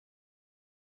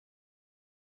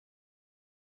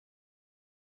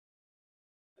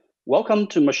Welcome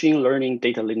to Machine Learning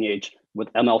Data Lineage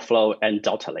with MLflow and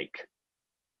Delta Lake.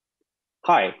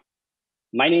 Hi,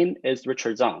 my name is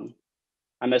Richard Zhang.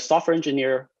 I'm a software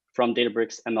engineer from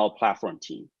Databricks ML platform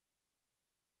team.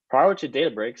 Prior to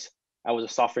Databricks, I was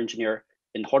a software engineer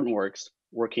in Hortonworks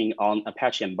working on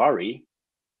Apache and Bari.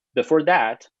 Before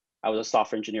that, I was a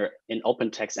software engineer in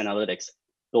OpenText Analytics,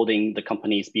 building the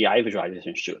company's BI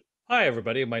visualization suite. Hi,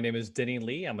 everybody. My name is Denny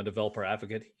Lee. I'm a developer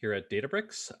advocate here at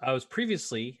Databricks. I was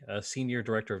previously a senior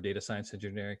director of data science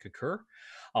engineering at Concur,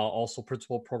 also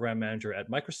principal program manager at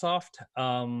Microsoft,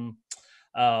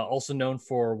 also known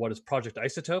for what is Project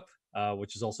Isotope,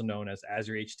 which is also known as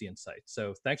Azure HD Insight.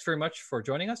 So thanks very much for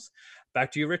joining us.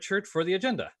 Back to you, Richard, for the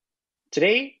agenda.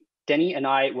 Today, Denny and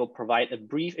I will provide a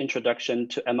brief introduction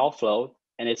to MLflow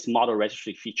and its model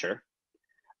registry feature,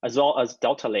 as well as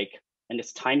Delta Lake and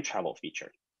its time travel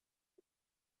feature.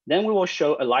 Then we will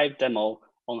show a live demo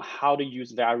on how to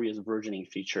use various versioning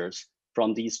features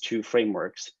from these two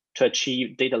frameworks to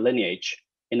achieve data lineage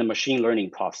in the machine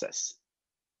learning process.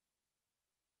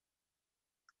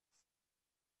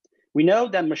 We know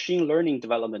that machine learning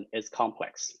development is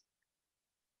complex.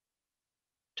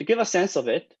 To give a sense of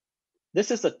it, this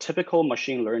is a typical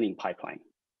machine learning pipeline.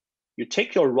 You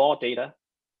take your raw data,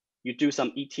 you do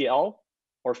some ETL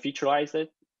or featureize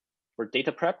it for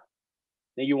data prep.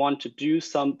 Then you want to do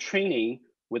some training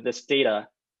with this data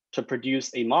to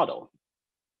produce a model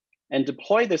and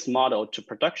deploy this model to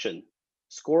production,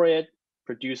 score it,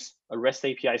 produce a REST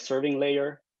API serving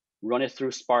layer, run it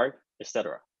through Spark,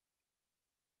 etc.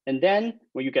 And then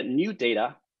when you get new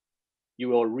data, you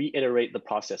will reiterate the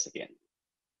process again.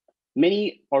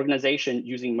 Many organizations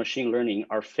using machine learning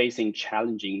are facing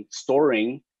challenging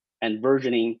storing and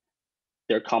versioning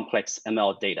their complex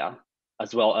ML data,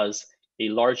 as well as a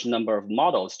large number of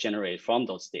models generated from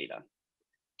those data.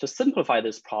 To simplify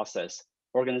this process,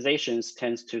 organizations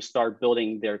tend to start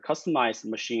building their customized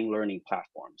machine learning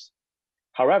platforms.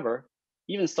 However,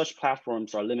 even such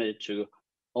platforms are limited to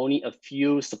only a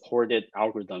few supported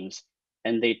algorithms,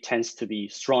 and they tend to be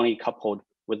strongly coupled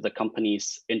with the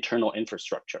company's internal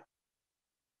infrastructure.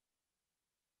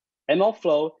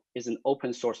 MLflow is an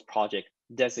open source project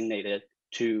designated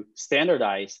to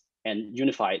standardize and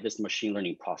unify this machine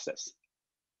learning process.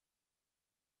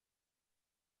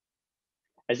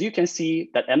 As you can see,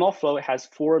 that MLflow has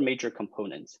four major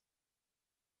components: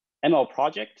 ML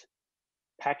project,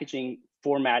 packaging,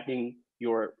 formatting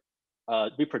your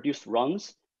reproduced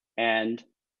runs, and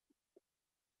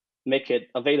make it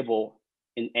available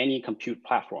in any compute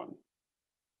platform.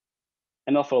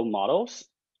 MLflow models,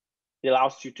 it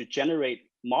allows you to generate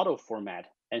model format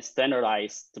and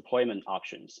standardize deployment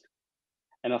options.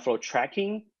 MLflow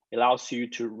tracking allows you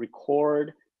to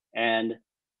record and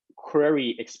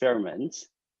query experiments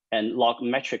and log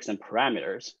metrics and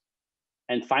parameters.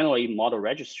 And finally, model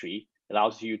registry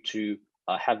allows you to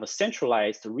have a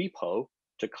centralized repo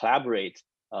to collaborate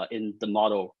in the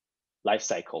model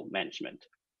lifecycle management.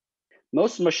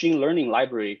 Most machine learning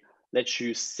library lets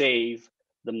you save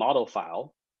the model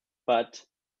file, but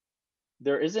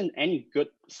there isn't any good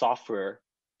software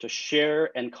to share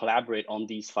and collaborate on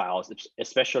these files,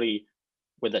 especially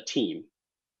with a team.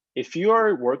 If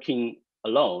you're working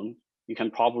alone, you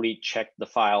can probably check the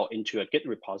file into a Git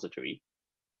repository.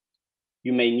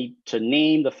 You may need to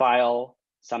name the file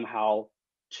somehow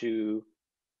to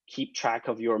keep track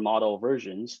of your model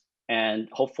versions, and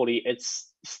hopefully it's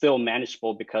still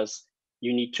manageable because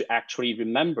you need to actually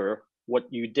remember what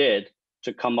you did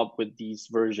to come up with these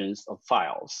versions of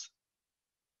files.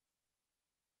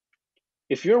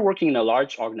 If you're working in a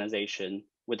large organization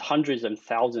with hundreds and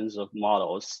thousands of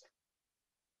models,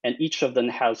 and each of them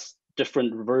has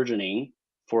different versioning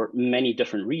for many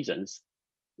different reasons,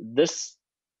 this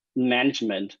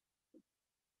management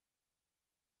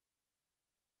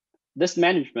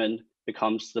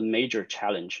becomes the major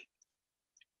challenge.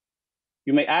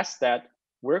 You may ask that,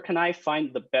 where can I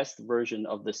find the best version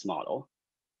of this model?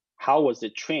 How was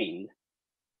it trained?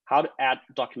 How to add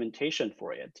documentation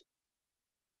for it?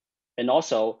 And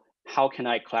also, how can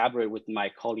I collaborate with my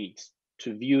colleagues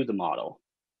to view the model?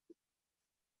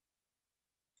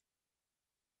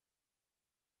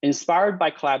 Inspired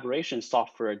by collaboration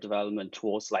software development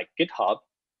tools like GitHub,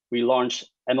 we launched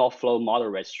MLflow Model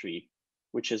Registry,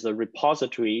 which is a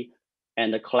repository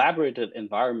and a collaborative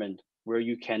environment where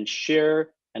you can share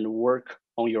and work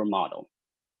on your model.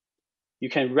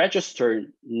 You can register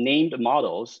named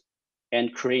models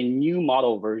and create new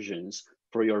model versions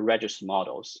for your registered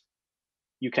models.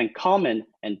 You can comment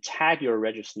and tag your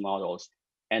registered models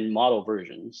and model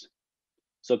versions,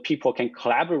 so people can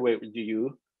collaborate with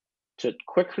you to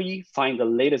quickly find the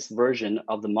latest version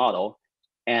of the model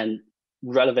and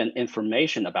relevant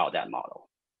information about that model.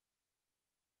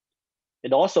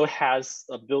 It also has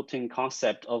a built-in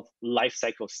concept of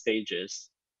lifecycle stages.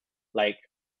 Like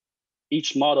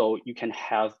each model, you can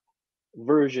have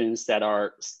versions that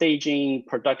are staging,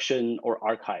 production, or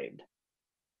archived.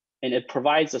 And it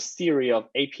provides a series of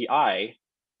API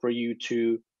for you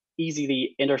to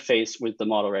easily interface with the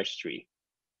model registry.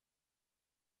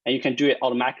 And you can do it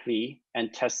automatically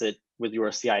and test it with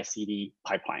your CI/CD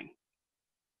pipeline.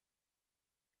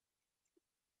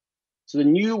 So the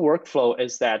new workflow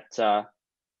is that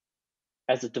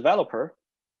as a developer,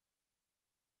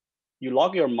 you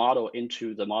log your model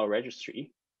into the model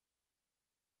registry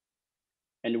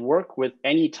and work with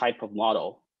any type of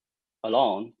model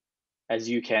alone, as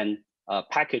you can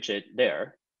package it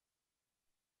there.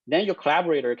 Then your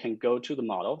collaborator can go to the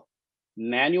model,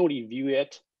 manually view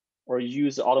it, or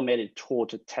use the automated tool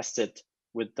to test it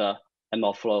with the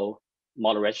MLflow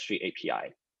model registry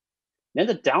API. Then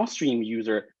the downstream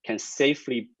user can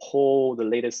safely pull the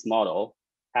latest model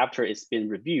after it's been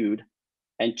reviewed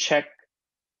and check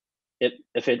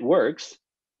if it works.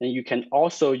 Then you can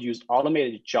also use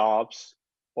automated jobs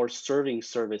or serving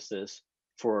services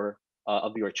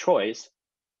of your choice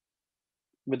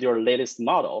with your latest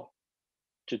model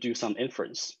to do some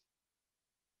inference.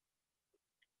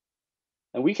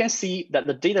 And we can see that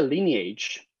the data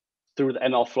lineage through the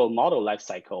MLflow model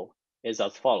lifecycle is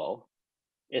as follows.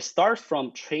 It starts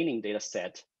from training data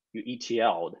set you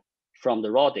ETL'd from the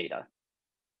raw data.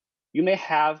 You may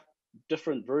have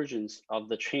different versions of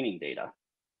the training data.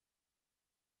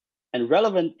 And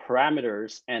relevant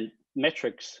parameters and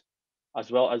metrics, as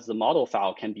well as the model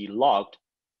file, can be logged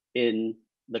in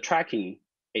the tracking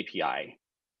API.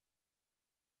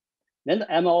 Then the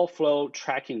MLflow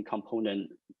tracking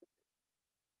component.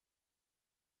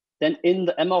 Then in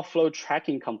the MLflow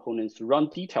tracking component's run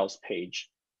details page,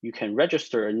 you can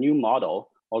register a new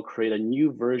model or create a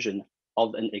new version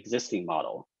of an existing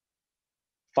model.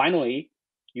 Finally,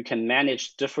 you can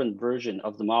manage different versions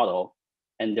of the model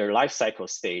and their lifecycle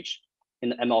stage in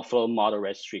the MLflow model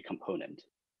registry component.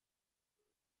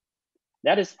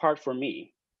 That is part for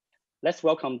me. Let's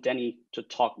welcome Danny to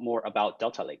talk more about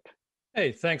Delta Lake.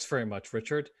 Hey, thanks very much,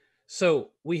 Richard.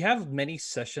 So we have many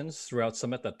sessions throughout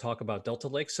Summit that talk about Delta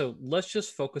Lake. So let's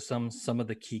just focus on some of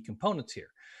the key components here.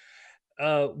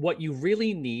 What you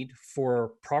really need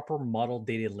for proper model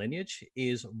data lineage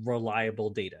is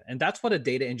reliable data. And that's what a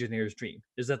data engineer's dream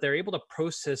is, that they're able to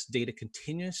process data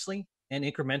continuously and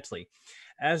incrementally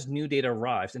as new data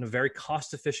arrives in a very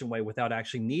cost-efficient way without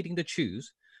actually needing to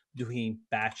choose between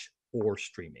batch or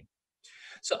streaming.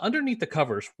 So underneath the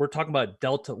covers, we're talking about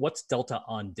Delta. What's Delta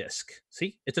on disk?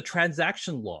 See, it's a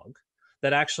transaction log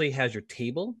that actually has your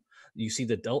table. You see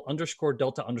the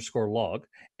delta log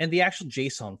and the actual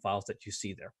JSON files that you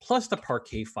see there, plus the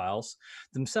Parquet files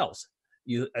themselves.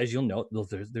 As you'll note,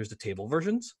 there's the table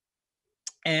versions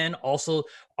and also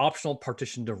optional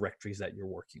partition directories that you're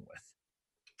working with.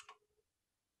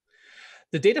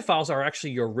 The data files are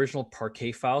actually your original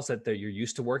Parquet files that you're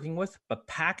used to working with, but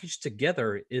packaged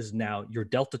together is now your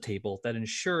Delta table that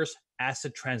ensures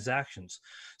ACID transactions.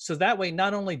 So that way,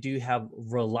 not only do you have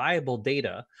reliable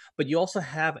data, but you also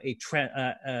have a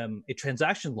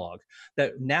transaction log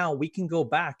that now we can go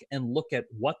back and look at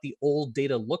what the old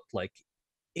data looked like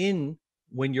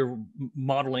when you're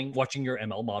watching your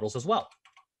ML models as well.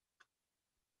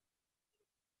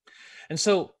 And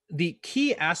so the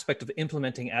key aspect of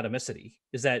implementing atomicity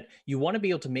is that you want to be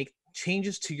able to make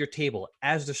changes to your table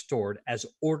as they're stored as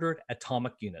ordered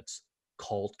atomic units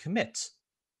called commits.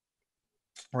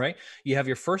 All right, you have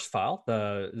your first file,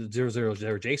 the 000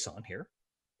 JSON here.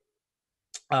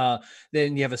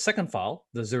 Then you have a second file,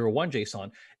 the 01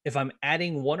 JSON. If I'm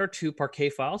adding one or two Parquet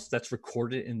files, that's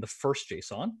recorded in the first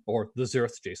JSON or the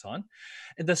 0th JSON.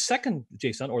 And the second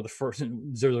JSON or the first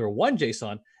 001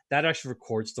 JSON, that actually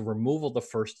records the removal of the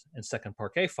first and second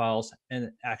Parquet files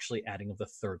and actually adding of the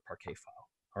third Parquet file.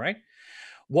 All right.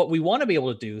 What we want to be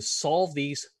able to do is solve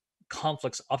these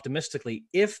conflicts optimistically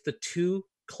if the two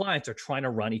clients are trying to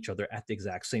run each other at the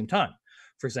exact same time.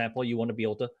 For example, you want to be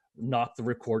able to knock the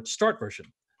record start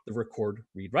version, the record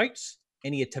read writes,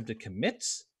 any attempted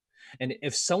commits, and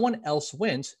if someone else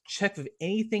wins, check if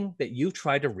anything that you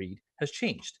tried to read has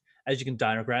changed, as you can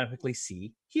diagrammatically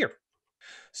see here.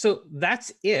 So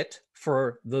that's it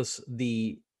for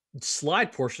the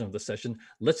slide portion of the session.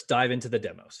 Let's dive into the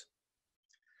demos.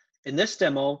 In this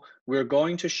demo, we're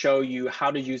going to show you how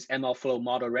to use MLflow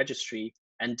model registry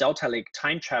and Delta Lake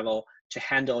time travel to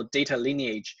handle data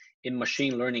lineage in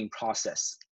machine learning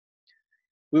process.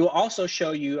 We will also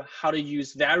show you how to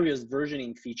use various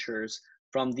versioning features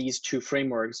from these two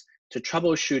frameworks to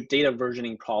troubleshoot data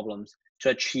versioning problems to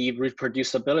achieve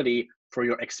reproducibility for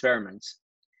your experiments.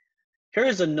 Here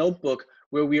is a notebook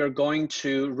where we are going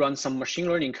to run some machine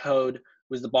learning code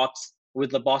with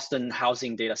the Boston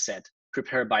housing dataset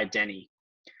prepared by Danny.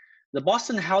 The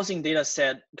Boston housing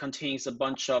dataset contains a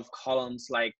bunch of columns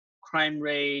like crime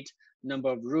rate, number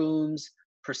of rooms,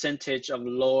 percentage of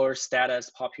lower status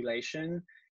population.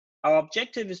 Our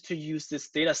objective is to use this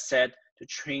dataset to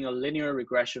train a linear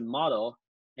regression model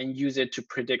and use it to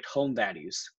predict home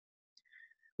values.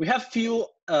 We have few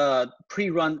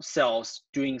pre-run cells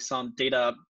doing some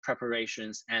data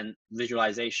preparations and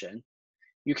visualization.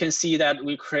 You can see that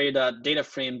we create a data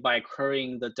frame by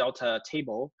querying the delta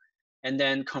table and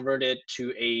then convert it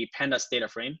to a pandas data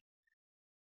frame.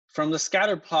 From the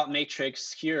scatter plot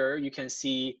matrix here, you can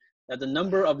see that the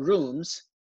number of rooms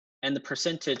and the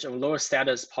percentage of lower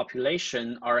status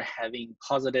population are having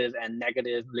positive and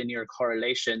negative linear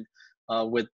correlation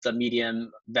with the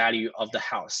median value of the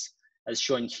house, as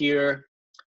shown here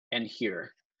and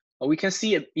here. We can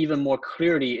see it even more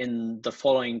clearly in the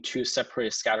following two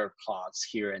separate scatter plots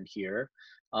here and here,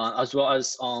 as well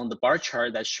as on the bar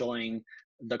chart that's showing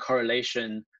the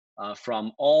correlation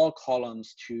from all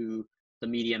columns to the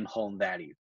median home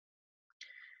value.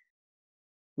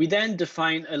 We then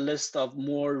define a list of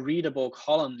more readable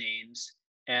column names,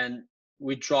 and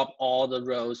we drop all the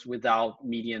rows without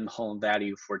median home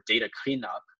value for data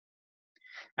cleanup.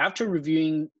 After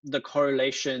reviewing the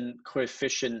correlation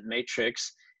coefficient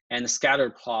matrix and scatter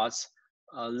plots,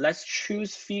 let's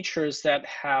choose features that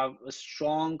have a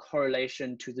strong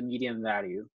correlation to the median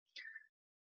value.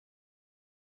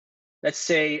 Let's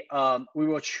say we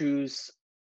will choose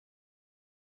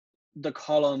the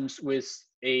columns with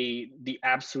the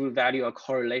absolute value of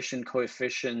correlation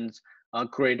coefficient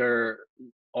greater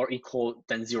or equal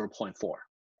than 0.4.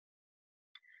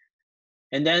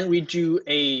 And then we do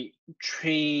a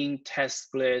train test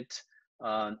split,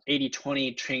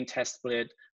 80-20 train test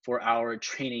split for our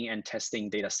training and testing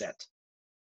data set.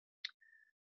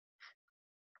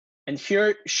 And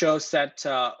here shows that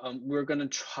we're going to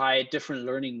try different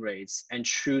learning rates and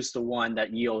choose the one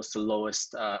that yields the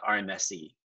lowest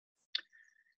RMSE.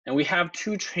 And we have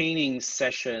two training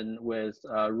sessions with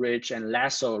ridge and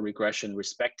lasso regression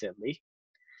respectively.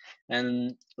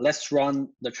 And let's run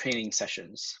the training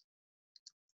sessions.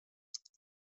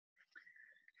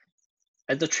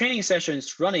 As the training session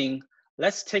is running,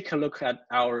 let's take a look at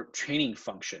our training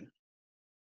function.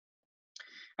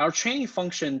 Our training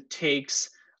function takes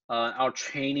our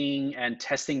training and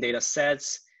testing data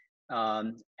sets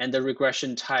and the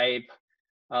regression type,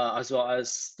 as well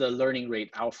as the learning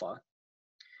rate alpha.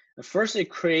 First, it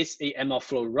creates a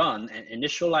MLflow run and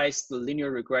initializes the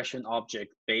linear regression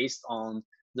object based on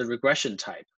the regression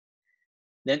type.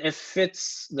 Then it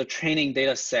fits the training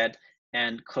data set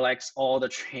and collects all the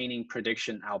training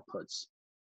prediction outputs.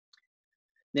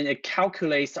 Then it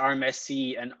calculates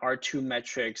RMSE and R2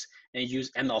 metrics and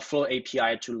uses MLflow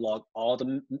API to log all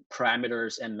the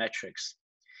parameters and metrics.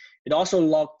 It also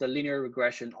logged the linear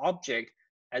regression object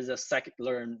as a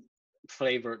scikit-learn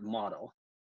flavored model.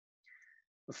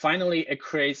 Finally, it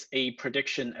creates a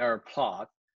prediction error plot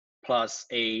plus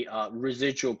a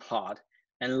residual plot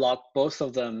and log both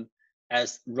of them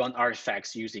as run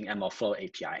artifacts using MLflow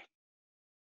API.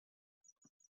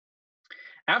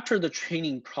 After the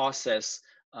training process,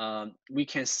 we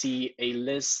can see a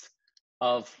list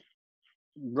of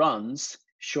runs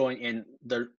showing in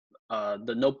the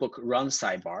notebook run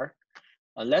sidebar.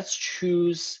 Let's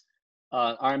choose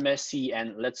RMSE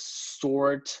and let's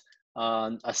sort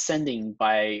ascending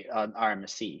by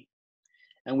RMSE.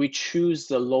 And we choose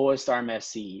the lowest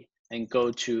RMSE and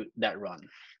go to that run.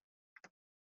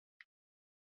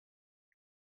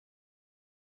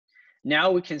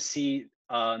 Now we can see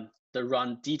the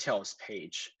run details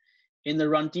page. In the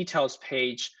run details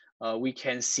page, we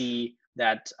can see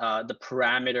that the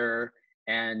parameter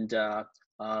and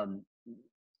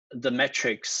the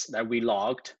metrics that we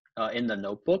logged in the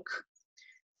notebook.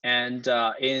 And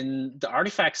in the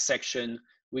artifacts section,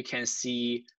 we can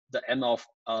see the ML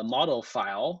model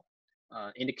file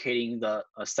indicating the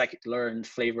scikit-learn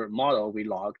flavored model we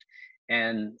logged,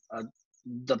 and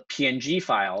the PNG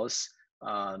files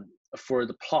for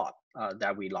the plot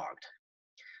that we logged.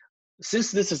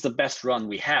 Since this is the best run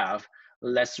we have,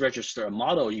 let's register a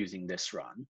model using this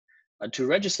run. To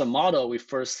register a model, we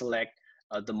first select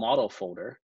the model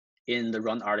folder in the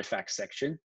run artifact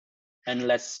section. And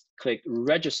let's click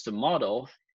register model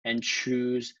and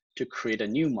choose to create a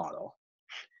new model.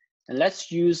 And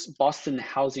let's use Boston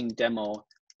Housing Demo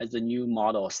as the new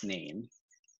model's name.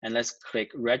 And let's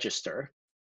click register.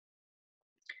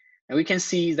 And we can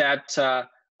see that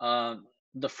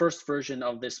the first version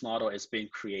of this model is being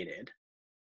created.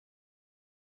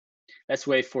 Let's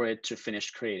wait for it to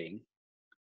finish creating.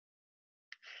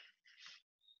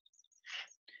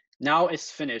 Now it's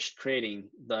finished creating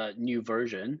the new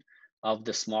version of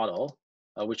this model,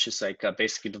 which is like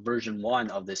basically the version 1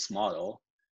 of this model.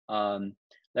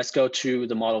 Let's go to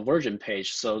the model version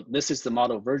page. So this is the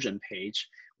model version page.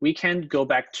 We can go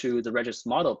back to the register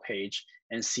model page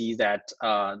and see that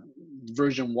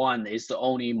version 1 is the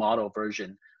only model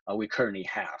version we currently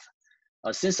have.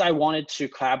 Since I wanted to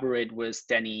collaborate with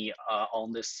Danny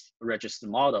on this register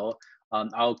model,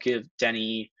 I'll give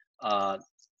Danny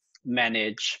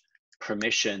manage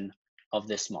permission of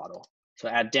this model. So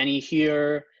add Danny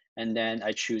here, and then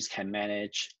I choose can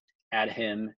manage, add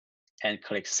him, and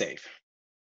click save.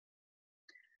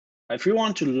 If we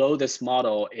want to load this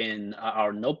model in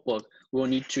our notebook, we'll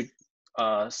need to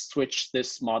switch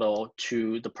this model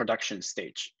to the production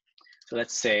stage. So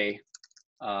let's say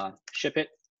ship it.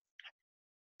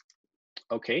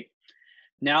 Okay,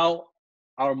 now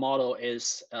our model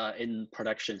is in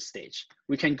production stage.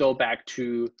 We can go back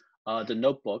to the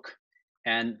notebook,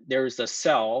 and there is a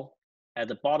cell at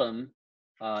the bottom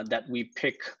that we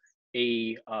pick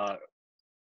a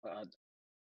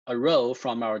row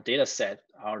from our data set,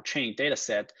 our training data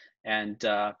set, and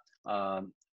to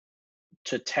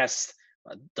test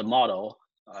the model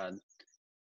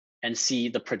and see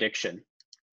the prediction.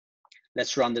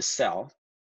 Let's run this cell.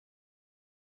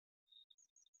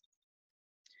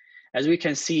 As we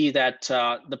can see that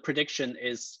the prediction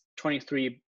is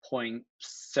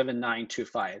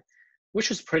 23.7925,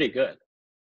 which is pretty good.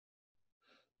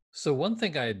 So one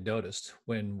thing I had noticed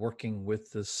when working with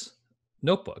this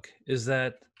notebook is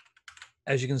that,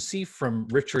 as you can see from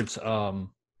Richard's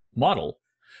model,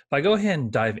 if I go ahead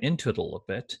and dive into it a little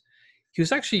bit, he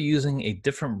was actually using a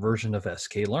different version of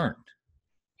sklearn.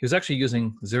 He was actually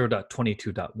using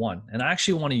 0.22.1, and I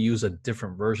actually want to use a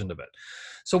different version of it.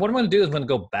 So what I'm going to do is I'm going to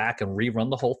go back and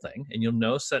rerun the whole thing, and you'll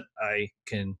notice that I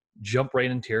can jump right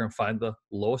into here and find the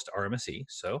lowest RMSE.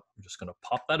 So I'm just going to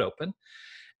pop that open,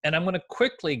 and I'm going to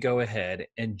quickly go ahead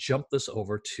and jump this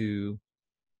over to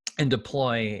and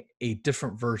deploy a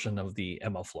different version of the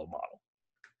MLflow model.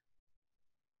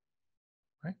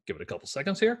 All right, give it a couple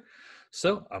seconds here.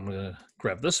 So I'm going to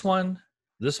grab this one,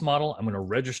 this model. I'm going to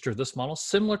register this model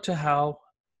similar to how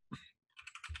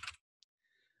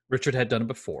Richard had done it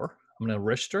before. I'm going to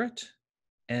register it,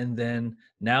 and then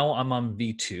now I'm on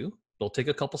V2. It'll take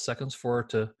a couple seconds for it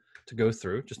to go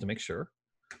through just to make sure.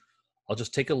 I'll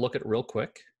just take a look at it real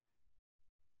quick.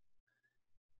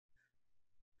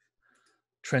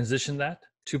 Transition that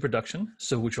to production,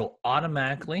 so which will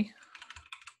automatically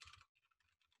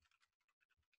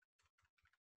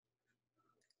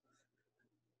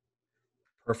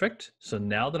perfect. So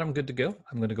now that I'm good to go,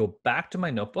 I'm going to go back to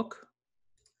my notebook.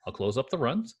 I'll close up the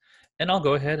runs, and I'll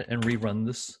go ahead and rerun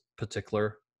this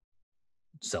particular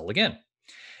cell again.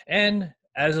 And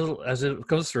as it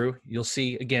goes through, you'll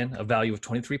see again a value of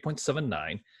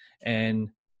 23.79, and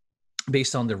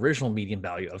based on the original median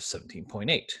value of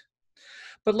 17.8.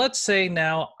 But let's say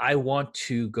now I want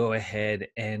to go ahead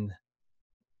and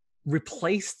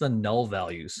replace the null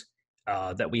values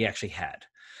that we actually had.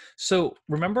 So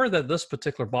remember that this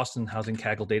particular Boston Housing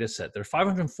Kaggle data set, there are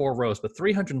 504 rows, but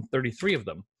 333 of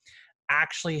them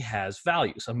actually has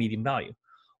values, a median value.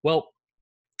 Well,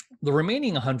 the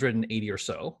remaining 180 or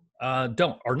so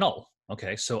are null.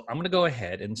 Okay, so I'm going to go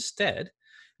ahead and instead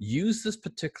use this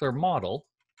particular model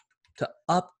to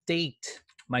update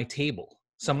my table.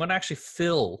 So I'm going to actually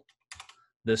fill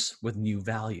this with new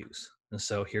values. And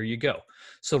so here you go.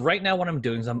 So right now what I'm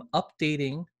doing is I'm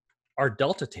updating our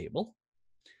delta table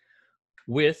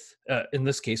with, in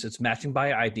this case, it's matching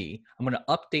by ID. I'm going to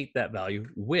update that value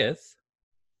with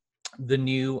the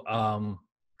new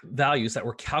values that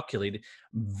were calculated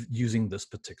using this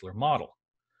particular model.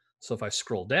 So if I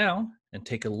scroll down and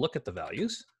take a look at the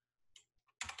values,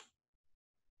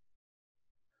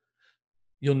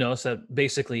 you'll notice that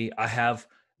basically I have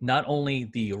not only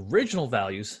the original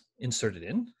values inserted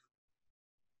in.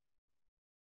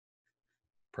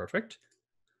 Perfect.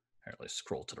 All right, let's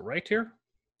scroll to the right here.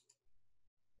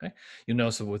 Okay, you'll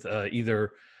notice that with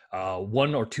either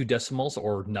 1 or 2 decimals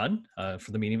or none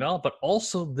for the median value, but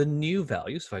also the new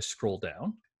values. If I scroll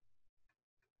down,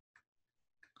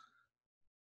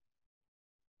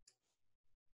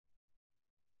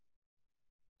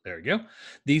 there we go.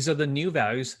 These are the new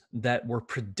values that were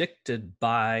predicted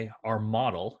by our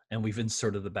model, and we've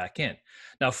inserted the back in.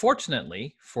 Now,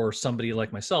 fortunately, for somebody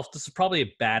like myself, this is probably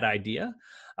a bad idea.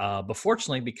 But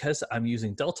fortunately, because I'm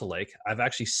using Delta Lake, I've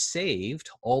actually saved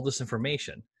all this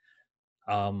information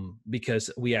because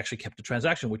we actually kept the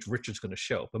transaction, which Richard's going to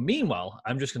show. But meanwhile,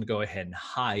 I'm just going to go ahead and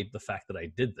hide the fact that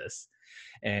I did this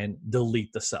and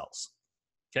delete the cells.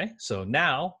 Okay, so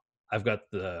now I've got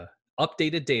the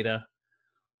updated data,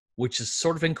 which is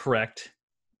sort of incorrect,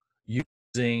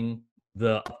 using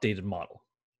the updated model.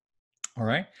 All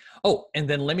right. Oh, and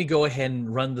then let me go ahead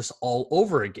and run this all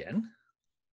over again.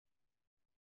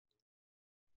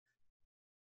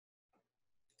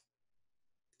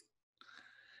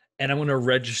 And I'm going to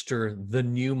register the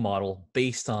new model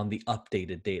based on the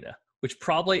updated data, which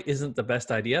probably isn't the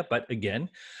best idea. But again,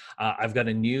 I've got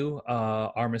a new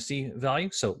RMSE value.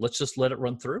 So let's just let it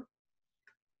run through.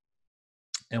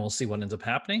 And we'll see what ends up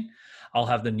happening. I'll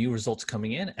have the new results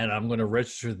coming in, and I'm going to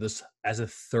register this as a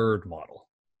third model.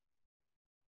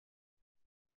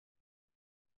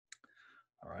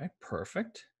 All right,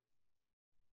 perfect.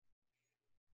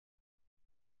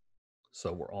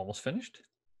 So we're almost finished.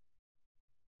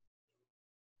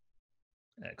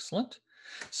 Excellent.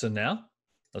 So now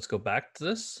let's go back to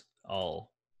this.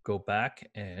 I'll go back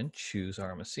and choose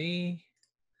RMSE.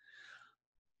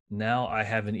 Now I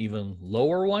have an even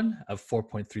lower one of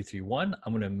 4.331.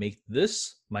 I'm going to make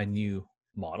this my new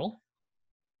model.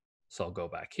 So I'll go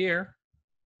back here.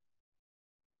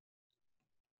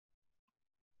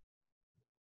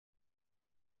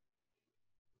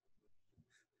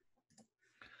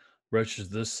 Register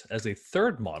this as a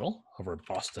third model of our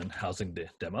Boston housing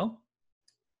demo.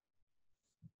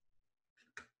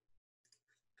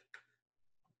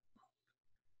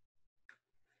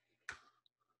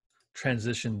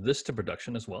 Transition this to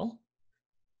production as well.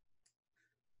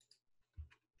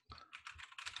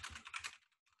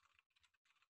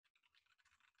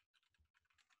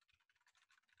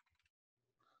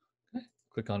 Okay.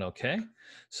 Click on OK.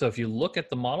 So if you look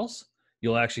at the models,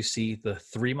 you'll actually see the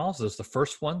three models. There's the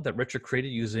first one that Richard created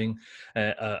using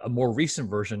a more recent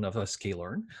version of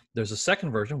sklearn. There's a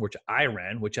second version, which I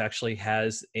ran, which actually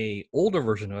has an older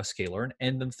version of sklearn,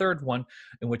 and the third one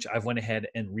in which I went ahead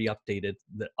and updated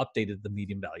the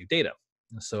median value data.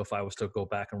 So if I was to go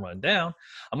back and run down,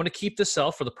 I'm going to keep this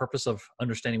cell for the purpose of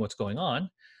understanding what's going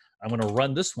on. I'm going to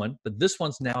run this one, but this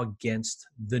one's now against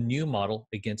the new model,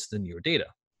 against the newer data.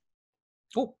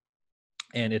 Oh.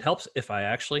 And it helps if I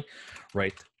actually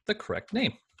write the correct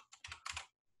name.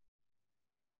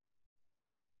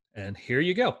 And here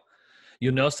you go.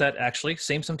 You'll notice that actually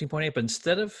same 17.8, but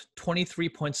instead of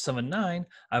 23.79,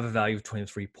 I have a value of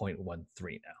 23.13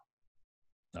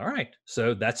 now. All right,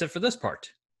 so that's it for this part.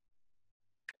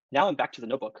 Now I'm back to the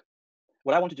notebook.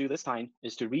 What I want to do this time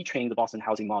is to retrain the Boston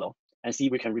housing model and see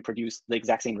if we can reproduce the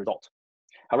exact same result.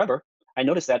 However, I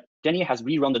noticed that Denny has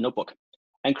rerun the notebook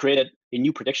and created a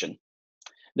new prediction.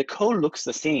 The code looks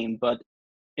the same, but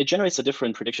it generates a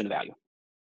different prediction value.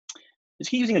 Is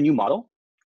he using a new model?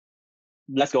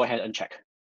 Let's go ahead and check.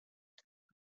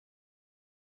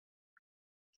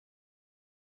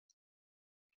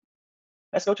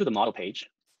 Let's go to the model page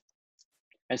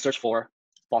and search for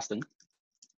Boston.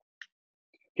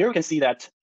 Here we can see that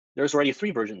there's already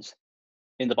 3 versions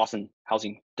in the Boston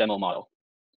housing demo model.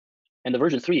 And the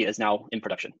version 3 is now in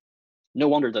production. No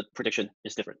wonder the prediction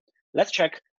is different. Let's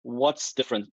check what's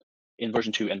different in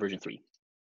version 2 and version 3.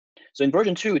 So in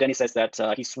version 2, Denny says that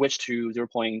he switched to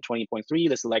 0.20.3.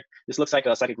 This looks like a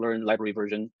scikit-learn library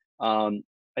version.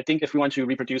 I think if we want to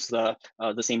reproduce the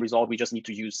same result, we just need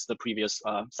to use the previous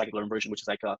scikit-learn version, which is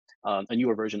like a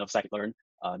newer version of scikit-learn,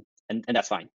 and that's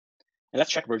fine. And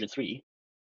let's check version 3.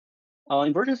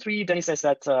 In version 3, Denny says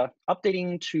that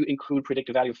updating to include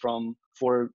predicted value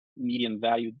for median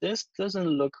value. This doesn't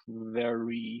look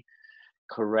very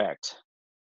correct.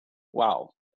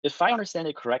 Wow. If I understand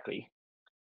it correctly,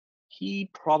 he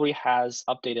probably has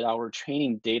updated our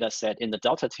training data set in the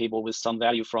delta table with some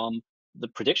value from the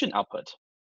prediction output.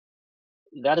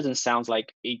 That doesn't sound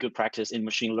like a good practice in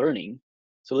machine learning.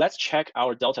 So let's check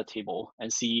our delta table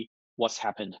and see what's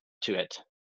happened to it.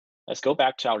 Let's go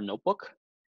back to our notebook.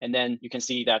 And then you can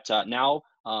see that now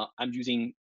I'm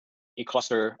using a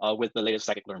cluster with the latest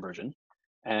scikit-learn version.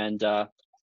 And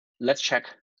let's check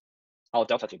our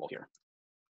delta table here.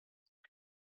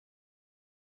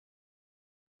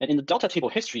 And in the delta table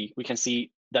history, we can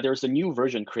see that there's a new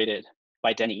version created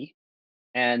by Denny.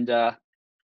 And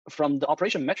from the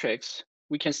operation metrics,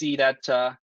 we can see that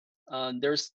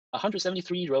there's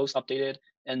 173 rows updated,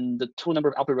 and the total number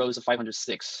of output rows is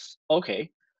 506.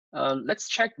 Okay, let's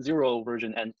check 0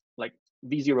 version and like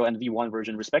V0 and V1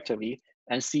 version respectively,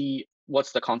 and see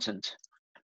what's the content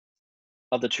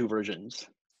of the 2 versions.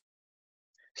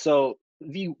 So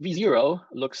V0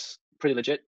 looks pretty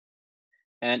legit,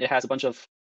 and it has a bunch of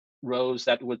rows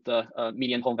that with the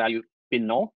median home value been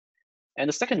null. And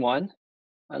the second one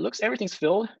looks everything's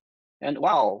filled, and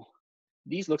wow,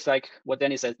 these looks like what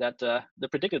Danny says, that the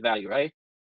predicted value, right?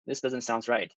 This doesn't sound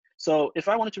right. So if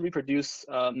I wanted to reproduce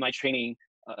my training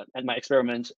and my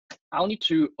experiment, I'll need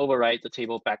to overwrite the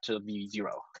table back to v0.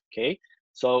 Okay,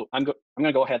 so I'm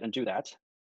gonna go ahead and do that.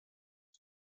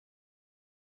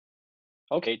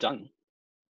 Okay, done.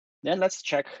 Then let's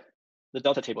check the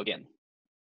delta table again.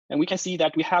 And we can see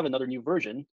that we have another new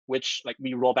version, which like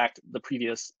we roll back the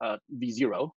previous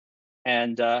v0,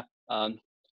 and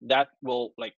that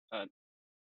will like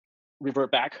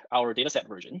revert back our dataset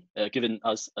version, given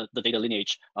us the data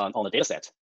lineage on the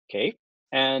dataset. Okay,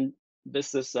 and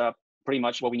this is pretty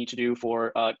much what we need to do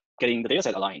for getting the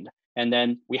dataset aligned. And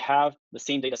then we have the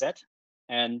same dataset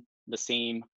and the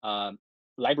same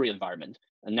library environment.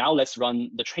 And now let's run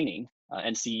the training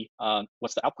and see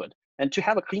what's the output. And to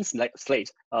have a clean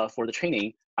slate for the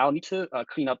training, I'll need to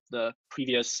clean up the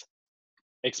previous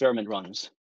experiment runs.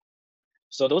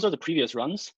 So those are the previous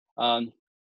runs.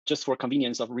 Just for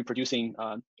convenience of reproducing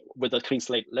with a clean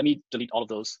slate, let me delete all of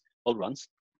those old runs.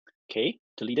 Okay,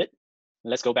 delete it.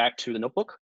 Let's go back to the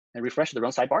notebook and refresh the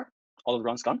run sidebar. All of the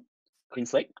runs gone, clean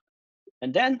slate.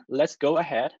 And then let's go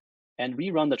ahead and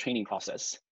rerun the training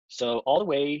process. So all the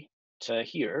way to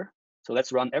here. So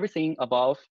let's run everything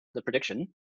above the prediction,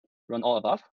 run all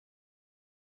above.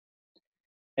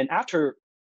 And after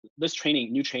this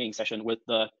new training session with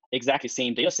the exactly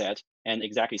same data set and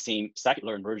exactly same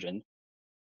scikit-learn version,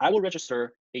 I will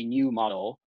register a new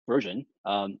model version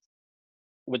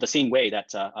with the same way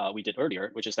that we did earlier,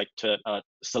 which is like to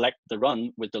select the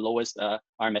run with the lowest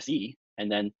RMSE,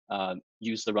 and then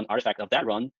use the run artifact of that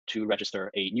run to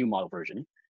register a new model version.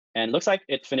 And it looks like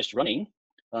it finished running.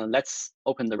 Let's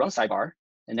open the run sidebar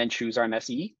and then choose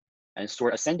RMSE and store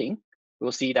ascending.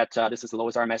 We'll see that this is the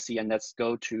lowest RMSE, and let's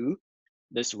go to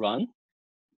this run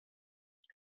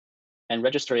and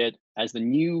register it as the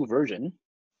new version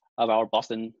of our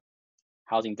Boston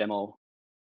housing demo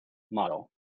model.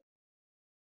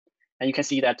 And you can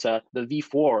see that the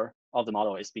V4 of the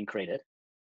model is being created.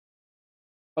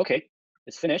 Okay,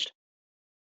 it's finished.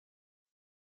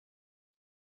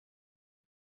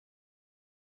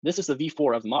 This is the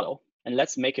V4 of the model, and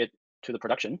let's make it to the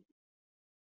production.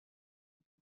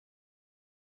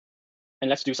 And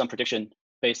let's do some prediction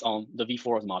based on the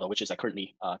V4 of the model, which is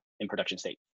currently in production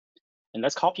state. And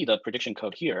let's copy the prediction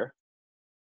code here,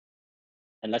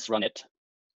 and let's run it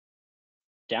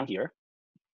down here.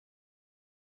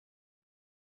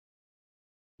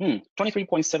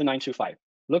 23.7925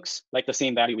 looks like the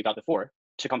same value we got before.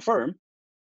 To confirm,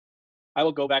 I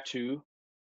will go back to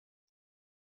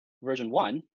version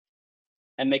 1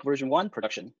 and make version 1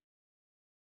 production.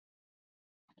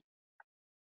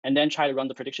 And then try to run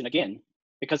the prediction again,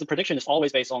 because the prediction is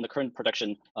always based on the current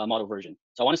production model version.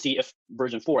 So I want to see if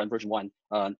version 4 and version 1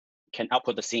 can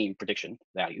output the same prediction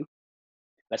value.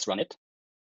 Let's run it.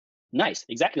 Nice,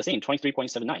 exactly the same,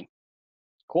 23.79.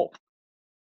 Cool.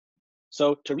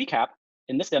 So to recap,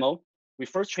 in this demo, we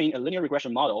first trained a linear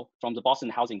regression model from the Boston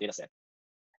housing dataset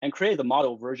and created the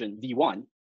model version V1.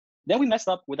 Then we messed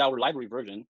up with our library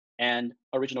version and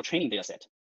original training dataset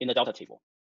in the delta table.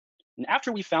 And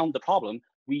after we found the problem,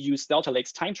 we used Delta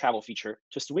Lake's time travel feature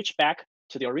to switch back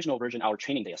to the original version, our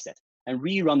training dataset, and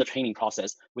rerun the training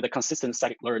process with a consistent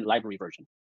scikit-learn library version.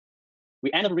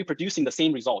 We ended up reproducing the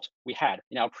same result we had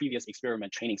in our previous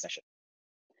experiment training session.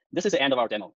 This is the end of our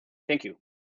demo. Thank you.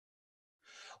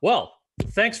 Well,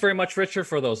 thanks very much, Richard,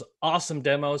 for those awesome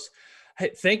demos.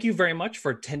 Hey, thank you very much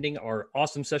for attending our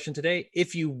awesome session today.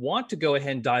 If you want to go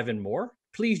ahead and dive in more,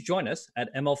 please join us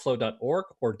at mlflow.org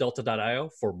or delta.io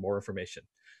for more information.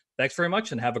 Thanks very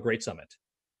much and have a great summit.